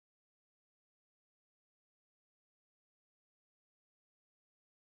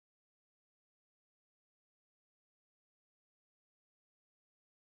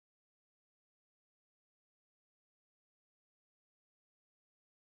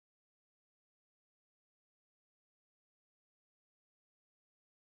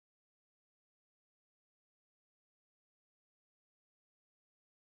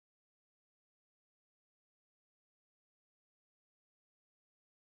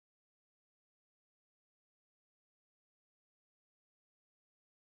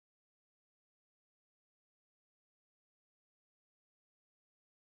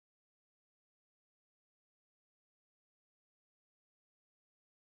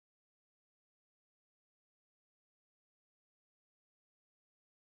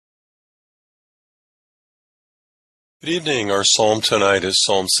Good evening. Our psalm tonight is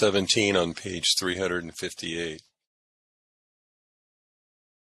Psalm 17 on page 358.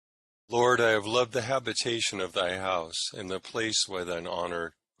 Lord, I have loved the habitation of thy house, and the place where thine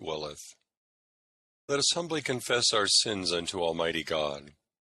honor dwelleth. Let us humbly confess our sins unto Almighty God.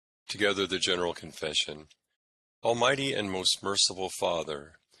 Together the general confession. Almighty and most merciful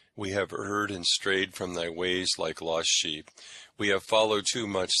Father, we have erred and strayed from thy ways like lost sheep. We have followed too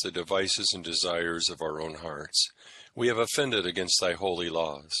much the devices and desires of our own hearts. We have offended against thy holy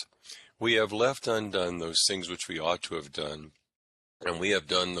laws. We have left undone those things which we ought to have done, and we have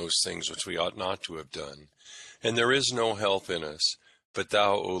done those things which we ought not to have done. And there is no help in us. But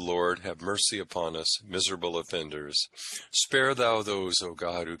thou, O Lord, have mercy upon us, miserable offenders. Spare thou those, O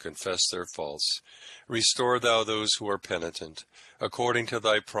God, who confess their faults. Restore thou those who are penitent, according to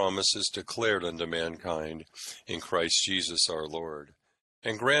thy promises declared unto mankind, in Christ Jesus our Lord.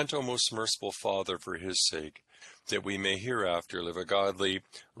 And grant, O most merciful Father, for his sake, that we may hereafter live a godly,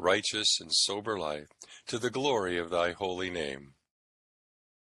 righteous, and sober life, to the glory of thy holy name.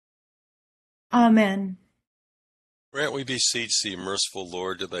 Amen. Grant, we beseech thee, merciful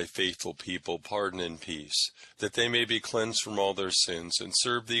Lord, to thy faithful people pardon and peace, that they may be cleansed from all their sins, and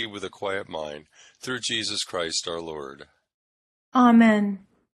serve thee with a quiet mind, through Jesus Christ our Lord. Amen.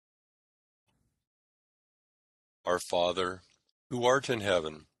 Our Father, who art in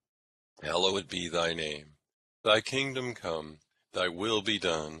heaven, hallowed be thy name. Thy kingdom come, thy will be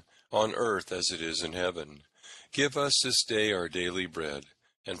done, on earth as it is in heaven. Give us this day our daily bread,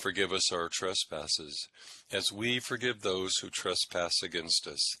 and forgive us our trespasses, as we forgive those who trespass against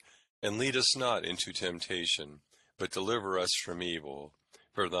us. And lead us not into temptation, but deliver us from evil.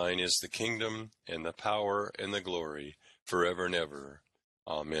 For thine is the kingdom, and the power, and the glory, forever and ever.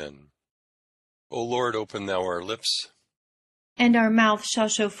 Amen. O Lord, open thou our lips, And our mouth shall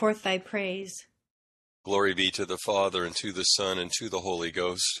show forth thy praise. Glory be to the Father, and to the Son, and to the Holy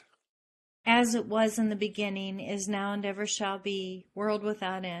Ghost. As it was in the beginning, is now, and ever shall be, world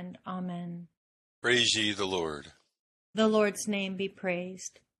without end. Amen. Praise ye the Lord. The Lord's name be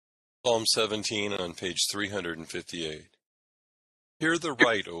praised. Psalm 17 on page 358. Hear the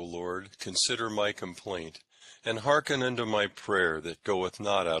right, O Lord, consider my complaint, and hearken unto my prayer that goeth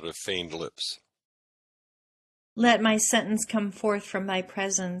not out of feigned lips. Let my sentence come forth from thy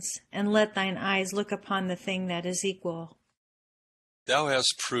presence, and let thine eyes look upon the thing that is equal. Thou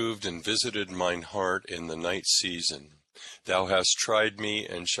hast proved and visited mine heart in the night season. Thou hast tried me,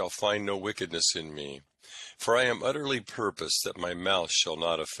 and shalt find no wickedness in me. For I am utterly purposed that my mouth shall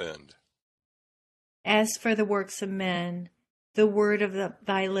not offend. As for the works of men, the word of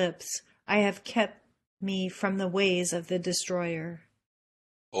thy lips, I have kept me from the ways of the destroyer.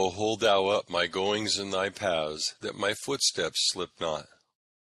 O hold thou up my goings in thy paths, that my footsteps slip not.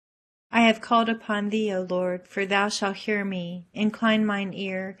 I have called upon thee, O Lord, for thou shalt hear me. Incline mine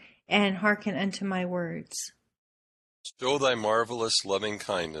ear, and hearken unto my words. Show thy marvelous loving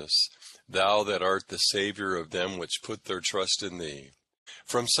kindness, thou that art the Saviour of them which put their trust in thee,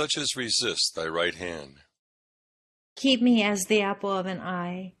 from such as resist thy right hand. Keep me as the apple of an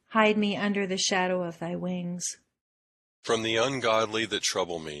eye. Hide me under the shadow of thy wings. From the ungodly that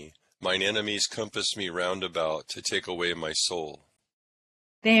trouble me, mine enemies compass me round about to take away my soul.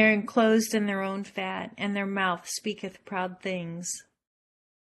 They are enclosed in their own fat, and their mouth speaketh proud things.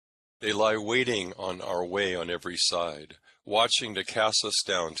 They lie waiting on our way on every side, watching to cast us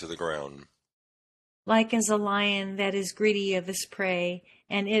down to the ground. Like as a lion that is greedy of his prey,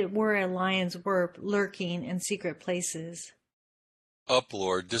 and it were a lion's whelp lurking in secret places. Up,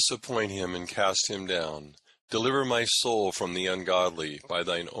 Lord, disappoint him and cast him down. Deliver my soul from the ungodly by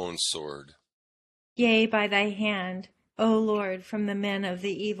thine own sword. Yea, by thy hand, O Lord, from the men of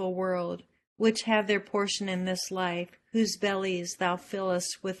the evil world, which have their portion in this life, whose bellies thou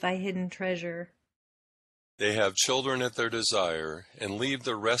fillest with thy hidden treasure. They have children at their desire, and leave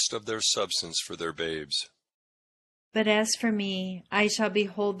the rest of their substance for their babes. But as for me, I shall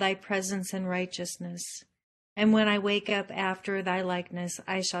behold thy presence in righteousness, and when I wake up after thy likeness,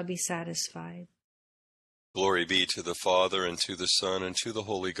 I shall be satisfied. Glory be to the Father, and to the Son, and to the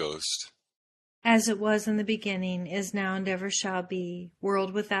Holy Ghost. As it was in the beginning, is now, and ever shall be,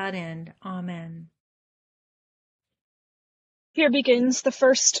 world without end. Amen. Here begins the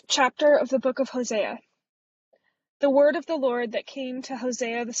first chapter of the book of Hosea. The word of the Lord that came to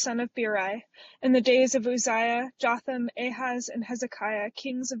Hosea the son of Beeri in the days of Uzziah, Jotham, Ahaz, and Hezekiah,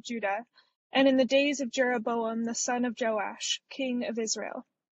 kings of Judah, and in the days of Jeroboam the son of Joash, king of Israel.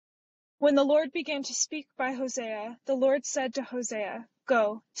 When the Lord began to speak by Hosea, the Lord said to Hosea,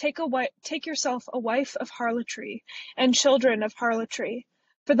 Go, take yourself a wife of harlotry, and children of harlotry,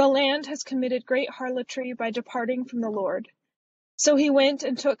 for the land has committed great harlotry by departing from the Lord. So he went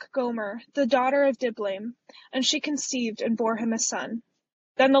and took Gomer, the daughter of Diblaim, and she conceived and bore him a son.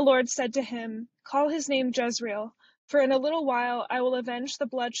 Then the Lord said to him, Call his name Jezreel, for in a little while I will avenge the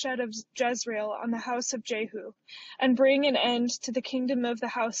bloodshed of Jezreel on the house of Jehu, and bring an end to the kingdom of the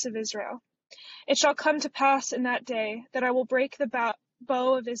house of Israel. It shall come to pass in that day that I will break the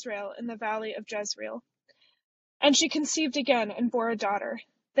bow of Israel in the valley of Jezreel. And she conceived again and bore a daughter.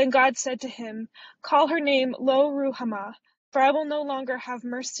 Then God said to him, Call her name Lo-ruhamah, for I will no longer have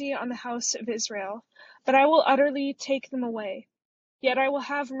mercy on the house of Israel, but I will utterly take them away. Yet I will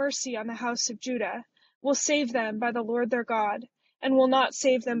have mercy on the house of Judah, will save them by the Lord their God, and will not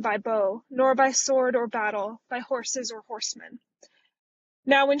save them by bow, nor by sword or battle, by horses or horsemen.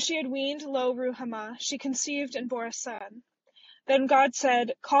 Now when she had weaned Lo-ruhamah, she conceived and bore a son. Then God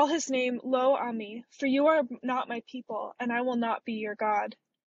said, Call his name Lo-ammi, for you are not my people, and I will not be your God.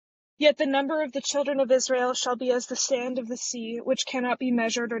 Yet the number of the children of Israel shall be as the sand of the sea, which cannot be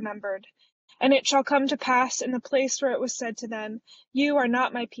measured or numbered. And it shall come to pass in the place where it was said to them, You are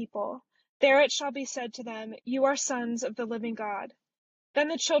not my people, there it shall be said to them, You are sons of the living God. Then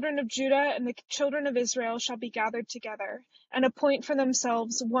the children of Judah and the children of Israel shall be gathered together, and appoint for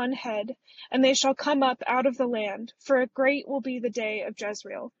themselves one head, and they shall come up out of the land, for great will be the day of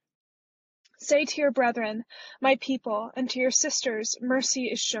Jezreel. Say to your brethren, my people, and to your sisters, mercy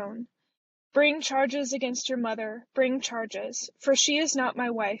is shown. Bring charges against your mother, bring charges, for she is not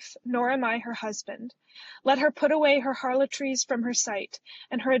my wife, nor am I her husband. Let her put away her harlotries from her sight,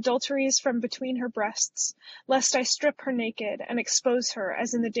 and her adulteries from between her breasts, lest I strip her naked, and expose her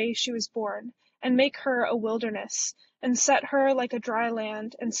as in the day she was born, and make her a wilderness, and set her like a dry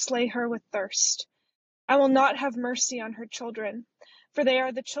land, and slay her with thirst. I will not have mercy on her children, for they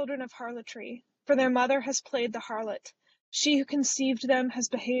are the children of harlotry, for their mother has played the harlot. She who conceived them has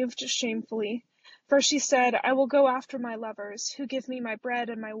behaved shamefully. For she said, I will go after my lovers, who give me my bread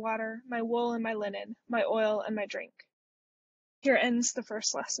and my water, my wool and my linen, my oil and my drink. Here ends the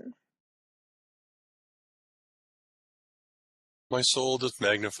first lesson. My soul doth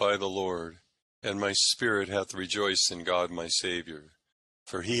magnify the Lord, and my spirit hath rejoiced in God my Saviour.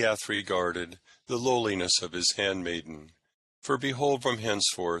 For he hath regarded the lowliness of his handmaiden. For behold, from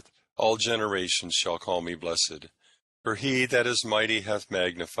henceforth all generations shall call me blessed. For he that is mighty hath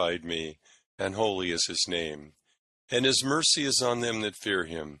magnified me, and holy is his name. And his mercy is on them that fear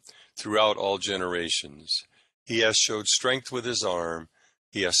him, throughout all generations. He hath showed strength with his arm,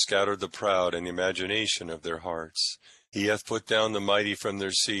 he hath scattered the proud in the imagination of their hearts. He hath put down the mighty from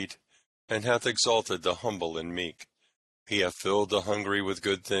their seat, and hath exalted the humble and meek. He hath filled the hungry with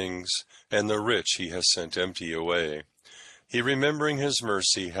good things, and the rich he hath sent empty away. He, remembering his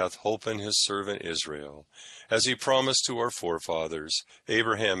mercy, hath holpen his servant Israel, as he promised to our forefathers,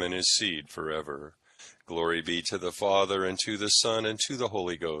 Abraham and his seed forever. Glory be to the Father, and to the Son, and to the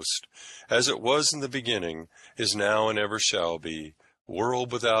Holy Ghost, as it was in the beginning, is now, and ever shall be,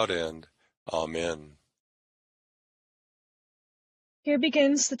 world without end. Amen. Here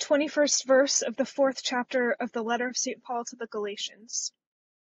begins the 21st verse of the 4th chapter of the letter of St. Paul to the Galatians.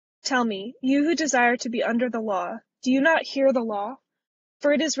 Tell me, you who desire to be under the law, do you not hear the law?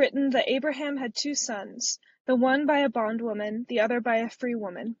 For it is written that Abraham had 2 sons, the one by a bondwoman, the other by a free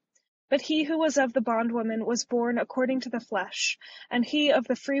woman. But he who was of the bondwoman was born according to the flesh, and he of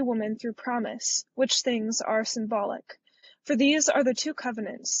the free woman through promise, which things are symbolic. For these are the 2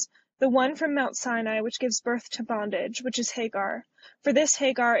 covenants, the one from Mount Sinai which gives birth to bondage, which is Hagar. For this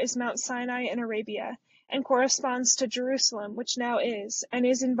Hagar is Mount Sinai in Arabia, and corresponds to Jerusalem, which now is, and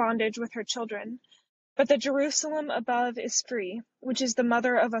is in bondage with her children. But the Jerusalem above is free, which is the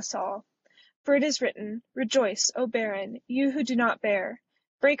mother of us all. For it is written, Rejoice, O barren, you who do not bear.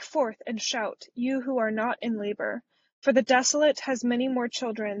 Break forth and shout, you who are not in labor. For the desolate has many more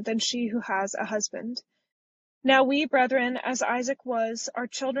children than she who has a husband. Now we, brethren, as Isaac was, are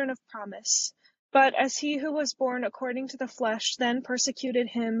children of promise. But as he who was born according to the flesh then persecuted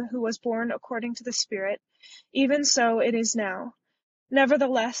him who was born according to the Spirit, even so it is now.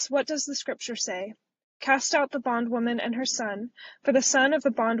 Nevertheless, what does the Scripture say? Cast out the bondwoman and her son, for the son of the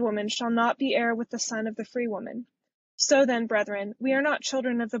bondwoman shall not be heir with the son of the free woman. So then, brethren, we are not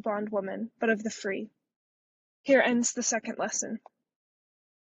children of the bondwoman, but of the free. Here ends the second lesson.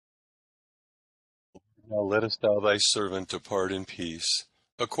 Now lettest thou thy servant depart in peace,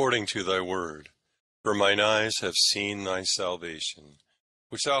 according to thy word. For mine eyes have seen thy salvation,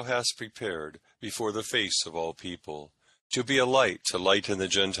 which thou hast prepared before the face of all people, to be a light to lighten the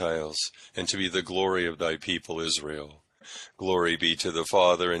Gentiles, and to be the glory of thy people Israel. Glory be to the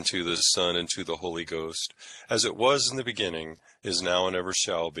Father, and to the Son, and to the Holy Ghost, as it was in the beginning, is now, and ever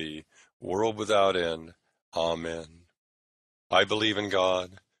shall be, world without end. Amen. I believe in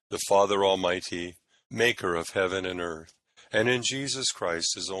God, the Father Almighty, maker of heaven and earth, and in Jesus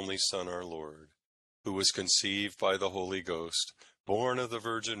Christ, his only Son, our Lord, who was conceived by the Holy Ghost, born of the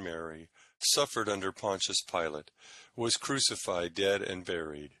Virgin Mary, suffered under Pontius Pilate, was crucified, dead, and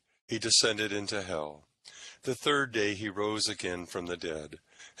buried. He descended into hell. The third day he rose again from the dead.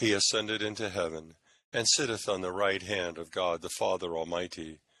 He ascended into heaven, and sitteth on the right hand of God the Father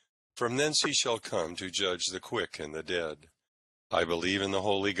Almighty. From thence he shall come to judge the quick and the dead. I believe in the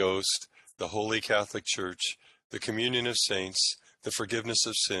Holy Ghost, the Holy Catholic Church, the communion of saints, the forgiveness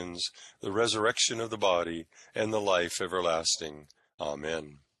of sins, the resurrection of the body, and the life everlasting.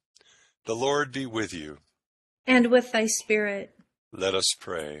 Amen. The Lord be with you. And with thy spirit. Let us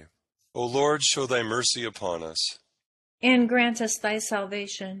pray. O Lord, show thy mercy upon us. And grant us thy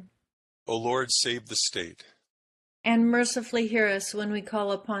salvation. O Lord, save the state. And mercifully hear us when we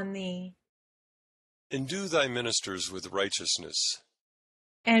call upon thee. Endue thy ministers with righteousness.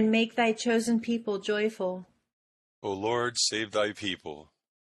 And make thy chosen people joyful. O Lord, save thy people.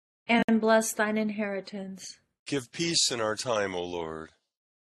 And bless thine inheritance. Give peace in our time, O Lord.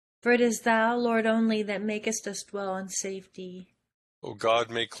 For it is thou, Lord, only that makest us dwell in safety. O God,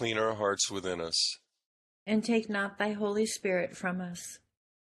 make clean our hearts within us. And take not thy Holy Spirit from us.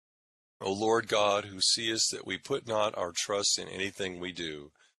 O Lord God, who seest that we put not our trust in anything we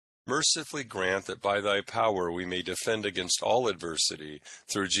do, mercifully grant that by thy power we may defend against all adversity,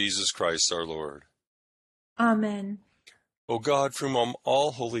 through Jesus Christ our Lord. Amen. O God, from whom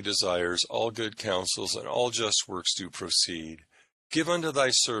all holy desires, all good counsels, and all just works do proceed, give unto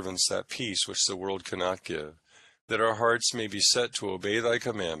thy servants that peace which the world cannot give, that our hearts may be set to obey thy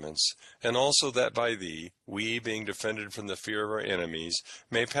commandments, and also that by thee, we, being defended from the fear of our enemies,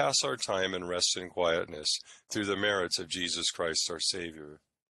 may pass our time in rest and quietness, through the merits of Jesus Christ our Savior.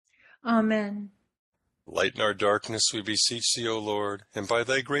 Amen. Lighten our darkness, we beseech thee, O Lord, and by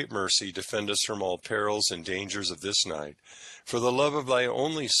thy great mercy defend us from all perils and dangers of this night, for the love of thy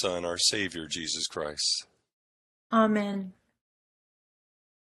only Son, our Savior, Jesus Christ. Amen.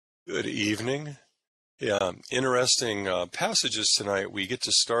 Good evening. Interesting passages tonight. We get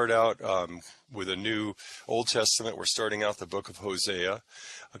to start out with a new Old Testament. We're starting out the book of Hosea.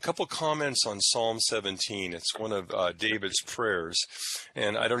 A couple comments on Psalm 17. It's one of David's prayers.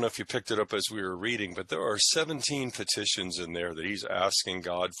 And I don't know if you picked it up as we were reading, but there are 17 petitions in there that he's asking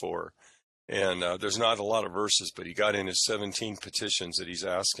God for. And there's not a lot of verses, but he got in his 17 petitions that he's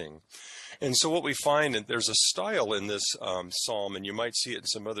asking. And so what we find, and there's a style in this psalm, and you might see it in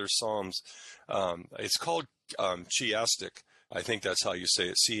some other psalms. It's called chiastic. I think that's how you say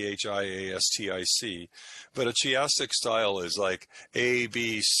it, chiastic. But a chiastic style is like A,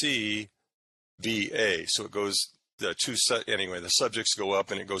 B, C, B, A. So it goes, the subjects go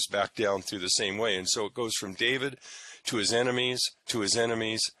up and it goes back down through the same way. And so it goes from David to his enemies,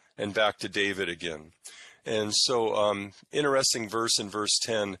 and back to David again. And so interesting verse in verse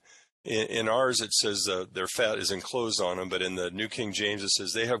 10. In ours, it says their fat is enclosed on them, but in the New King James, it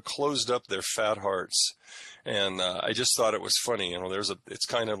says they have closed up their fat hearts. And I just thought it was funny. It's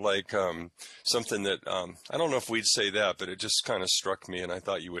kind of like something that, I don't know if we'd say that, but it just kind of struck me, and I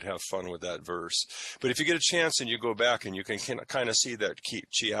thought you would have fun with that verse. But if you get a chance and you go back and you can kind of see that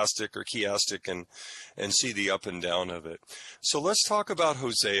chiastic and see the up and down of it. So let's talk about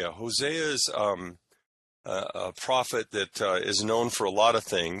Hosea. Hosea is a prophet that is known for a lot of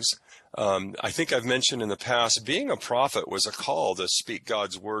things. I think I've mentioned in the past, being a prophet was a call to speak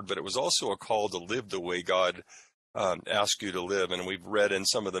God's word, but it was also a call to live the way God asked you to live. And we've read in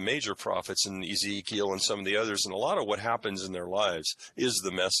some of the major prophets, in Ezekiel and some of the others, and a lot of what happens in their lives is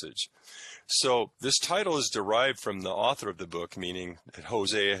the message. So this title is derived from the author of the book, meaning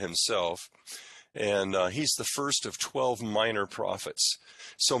Hosea himself. And he's the first of 12 minor prophets.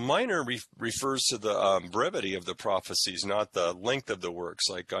 So minor refers to the brevity of the prophecies, not the length of the works,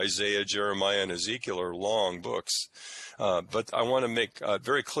 like Isaiah, Jeremiah, and Ezekiel are long books. But I want to make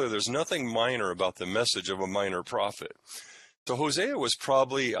very clear there's nothing minor about the message of a minor prophet. So Hosea was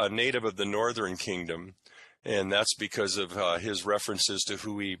probably a native of the northern kingdom, and that's because of his references to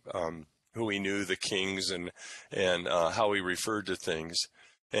who he knew, the kings, and how he referred to things.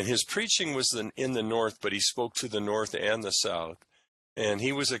 And his preaching was in the north, but he spoke to the north and the south. And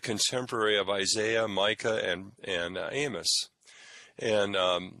he was a contemporary of Isaiah, Micah, and Amos. And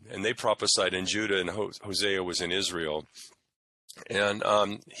they prophesied in Judah, and Hosea was in Israel. And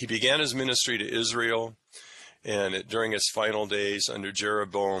he began his ministry to Israel, and during his final days under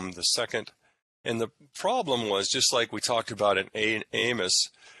Jeroboam II. And the problem was, just like we talked about in Amos,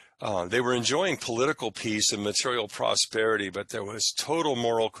 they were enjoying political peace and material prosperity, but there was total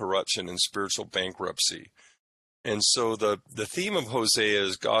moral corruption and spiritual bankruptcy. And so the theme of Hosea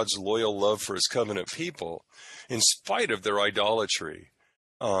is God's loyal love for his covenant people, in spite of their idolatry.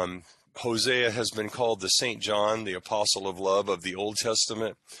 Hosea has been called the St. John, the apostle of love of the Old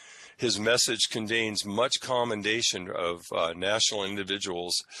Testament. His message contains much commendation of national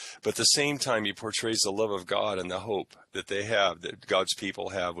individuals, but at the same time he portrays the love of God and the hope that they have, that God's people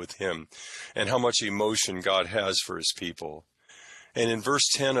have with him, and how much emotion God has for his people. And in verse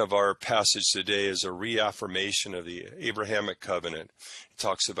 10 of our passage today is a reaffirmation of the Abrahamic covenant. It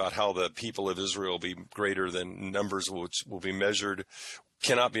talks about how the people of Israel will be greater than numbers which will be measured,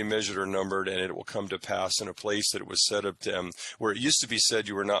 cannot be measured or numbered, and it will come to pass in a place that it was said of them, where it used to be said,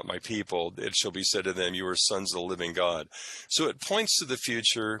 you are not my people, it shall be said to them, you are sons of the living God. So it points to the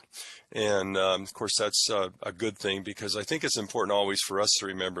future, and of course that's a good thing, because I think it's important always for us to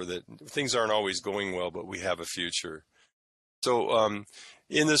remember that things aren't always going well, but we have a future. So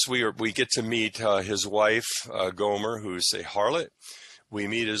in this, we get to meet his wife, Gomer, who's a harlot. We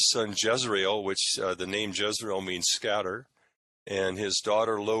meet his son, Jezreel, which the name Jezreel means scatter, and his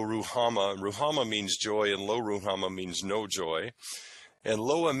daughter, Lo-Ruhamah. Ruhamah means joy, and Lo-Ruhamah means no joy. And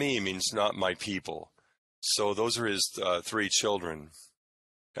Lo-Ami means not my people. So those are his three children.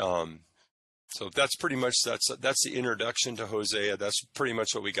 So that's pretty much, that's the introduction to Hosea. That's pretty much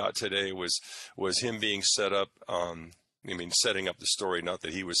what we got today, was him being set up. Setting up the story, not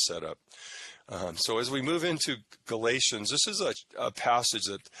that he was set up. So as we move into Galatians, this is a passage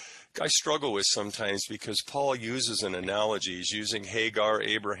that I struggle with sometimes, because Paul uses an analogy. He's using Hagar,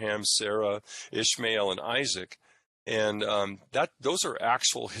 Abraham, Sarah, Ishmael, and Isaac. And those are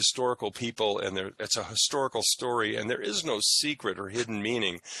actual historical people, and it's a historical story, and there is no secret or hidden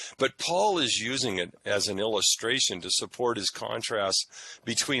meaning. But Paul is using it as an illustration to support his contrast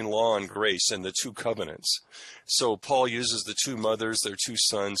between law and grace and the two covenants. So Paul uses the two mothers, their two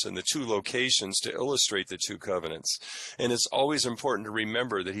sons, and the two locations to illustrate the two covenants. And it's always important to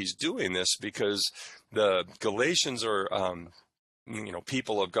remember that he's doing this because the Galatians are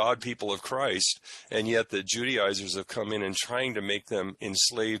people of God, people of Christ, and yet the Judaizers have come in and trying to make them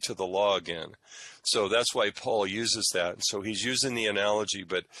enslaved to the law again. So that's why Paul uses that. So he's using the analogy,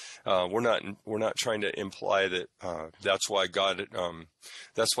 but we're not trying to imply that that's why God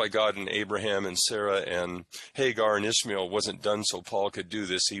and Abraham and Sarah and Hagar and Ishmael wasn't done so Paul could do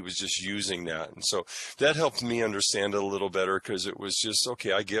this. He was just using that. And so that helped me understand it a little better, because it was just,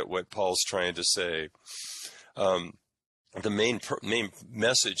 okay, I get what Paul's trying to say. The main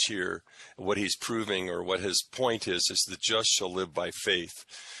message here, what he's proving, or what his point is the just shall live by faith.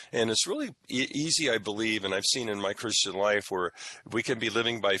 And it's really easy, I believe, and I've seen in my Christian life, where we can be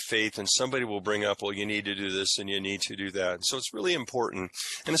living by faith and somebody will bring up, well, you need to do this and you need to do that. And so it's really important,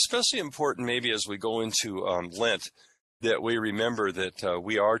 and especially important maybe as we go into Lent, that we remember that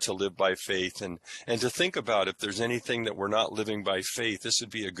we are to live by faith, and to think about if there's anything that we're not living by faith, this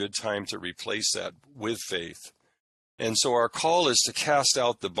would be a good time to replace that with faith. And so our call is to cast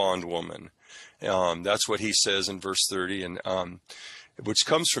out the bondwoman. That's what he says in verse 30, and which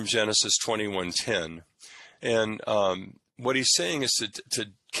comes from Genesis 21:10. And what he's saying is to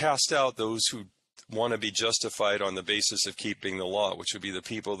cast out those who want to be justified on the basis of keeping the law, which would be the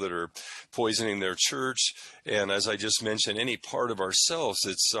people that are poisoning their church. And as I just mentioned, any part of ourselves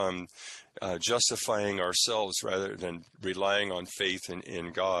that's justifying ourselves rather than relying on faith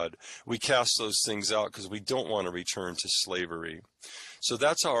in God. We cast those things out because we don't want to return to slavery. So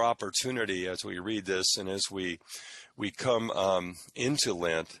that's our opportunity as we read this and as we come into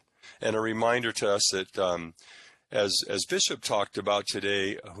Lent. And a reminder to us that as Bishop talked about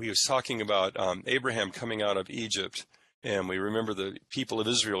today, he was talking about Abraham coming out of Egypt. And we remember the people of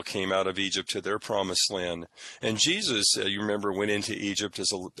Israel came out of Egypt to their promised land. And Jesus, you remember, went into Egypt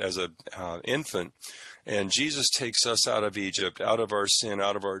as a infant. And Jesus takes us out of Egypt, out of our sin,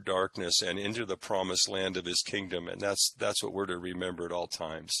 out of our darkness, and into the promised land of his kingdom. And that's what we're to remember at all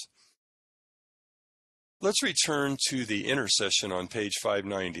times. Let's return to the intercession on page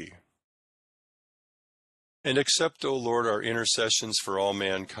 590. And accept, O Lord, our intercessions for all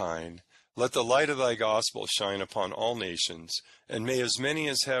mankind. Let the light of thy gospel shine upon all nations, and may as many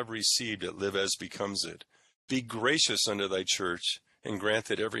as have received it live as becomes it. Be gracious unto thy church, and grant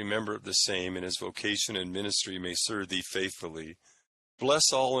that every member of the same in his vocation and ministry may serve thee faithfully.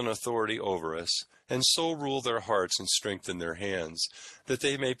 Bless all in authority over us, and so rule their hearts and strengthen their hands, that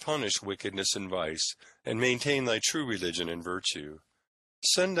they may punish wickedness and vice, and maintain thy true religion and virtue.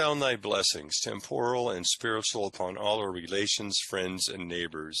 Send down thy blessings, temporal and spiritual, upon all our relations, friends, and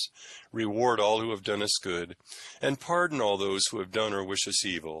neighbors. Reward all who have done us good, and pardon all those who have done or wish us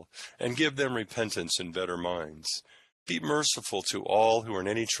evil, and give them repentance and better minds. Be merciful to all who are in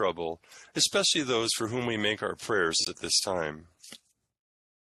any trouble, especially those for whom we make our prayers at this time.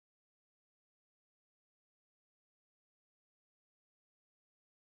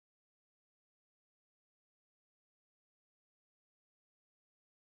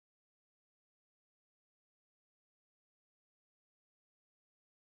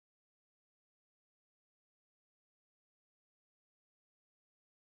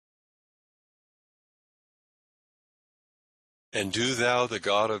 And do thou, the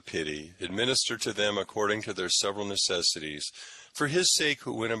God of pity, administer to them according to their several necessities, for his sake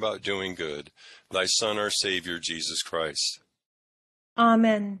who went about doing good, thy Son, our Savior, Jesus Christ.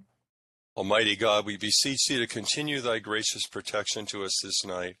 Amen. Almighty God, we beseech thee to continue thy gracious protection to us this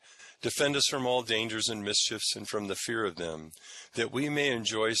night. Defend us from all dangers and mischiefs and from the fear of them, that we may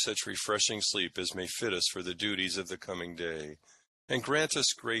enjoy such refreshing sleep as may fit us for the duties of the coming day. And grant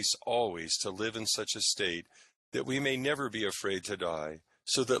us grace always to live in such a state that we may never be afraid to die,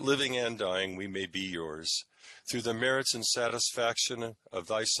 so that living and dying we may be yours. Through the merits and satisfaction of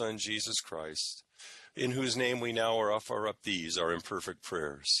thy Son, Jesus Christ, in whose name we now offer up these our imperfect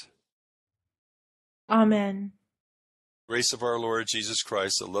prayers. Amen. Grace of our Lord Jesus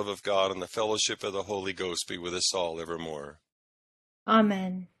Christ, the love of God, and the fellowship of the Holy Ghost be with us all evermore.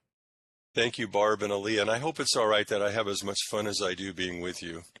 Amen. Thank you, Barb and Aaliyah, and I hope it's all right that I have as much fun as I do being with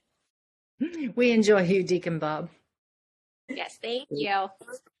you. We enjoy you, Deacon Bob. Yes, thank you.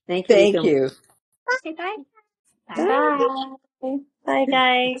 Thank you. Okay, bye. Bye. Bye,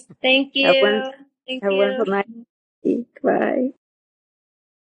 guys. Thank Have you. one- Thank have a you. wonderful night. Bye.